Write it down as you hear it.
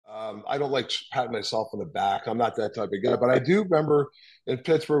I don't like patting myself on the back. I'm not that type of guy. But I do remember in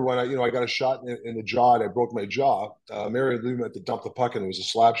Pittsburgh when I got a shot in the jaw and I broke my jaw. Mario Lemieux had to dump the puck and it was a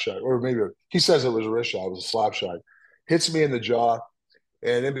slap shot, or maybe he says it was a wrist shot. It was a slap shot. Hits me in the jaw,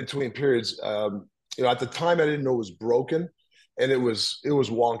 and in between periods, at the time I didn't know it was broken, and it was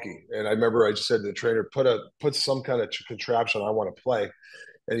wonky. And I remember I just said to the trainer, put some kind of contraption. I want to play.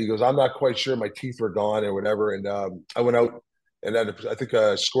 And he goes, I'm not quite sure. My teeth were gone or whatever. And I went out and then I think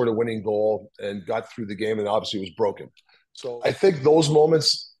scored a winning goal and got through the game. And obviously it was broken. So I think those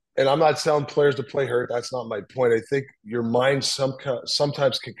moments, and I'm not telling players to play hurt. That's not my point. I think your mind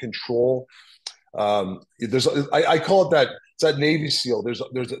sometimes can control. I call it that. It's that Navy SEAL.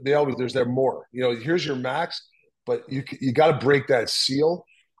 There's there more. Here's your max, but you got to break that seal.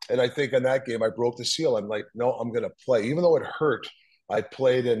 And I think in that game I broke the seal. I'm like, no, I'm going to play, even though it hurt. I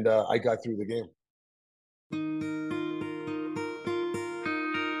played and I got through the game.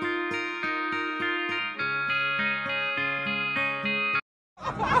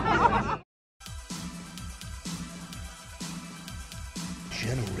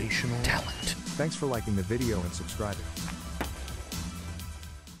 Generational talent. Thanks for liking the video and subscribing.